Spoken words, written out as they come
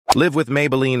Live with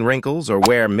Maybelline wrinkles or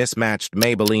wear mismatched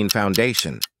Maybelline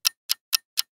foundation.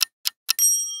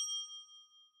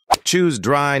 Choose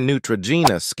dry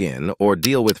Neutrogena skin or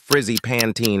deal with frizzy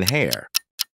Pantene hair.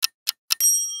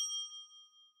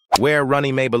 Wear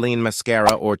runny Maybelline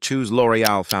mascara or choose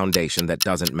L'Oreal foundation that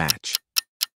doesn't match.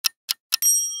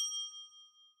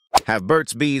 Have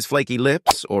Burt's Bees flaky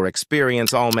lips or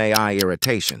experience Almay eye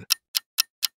irritation.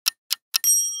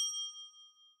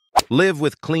 Live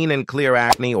with clean and clear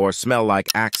acne or smell like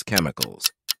Axe chemicals.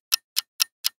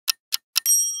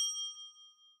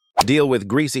 Deal with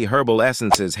greasy herbal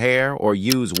essences hair or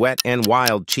use Wet n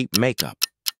Wild cheap makeup.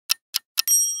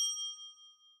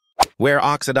 Wear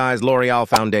oxidized L'Oreal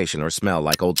foundation or smell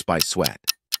like Old Spice sweat.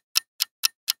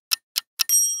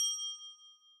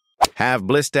 Have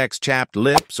Blistex chapped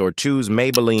lips or choose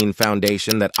Maybelline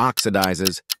foundation that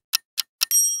oxidizes.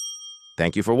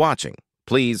 Thank you for watching.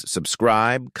 Please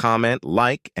subscribe, comment,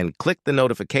 like, and click the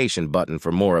notification button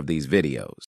for more of these videos.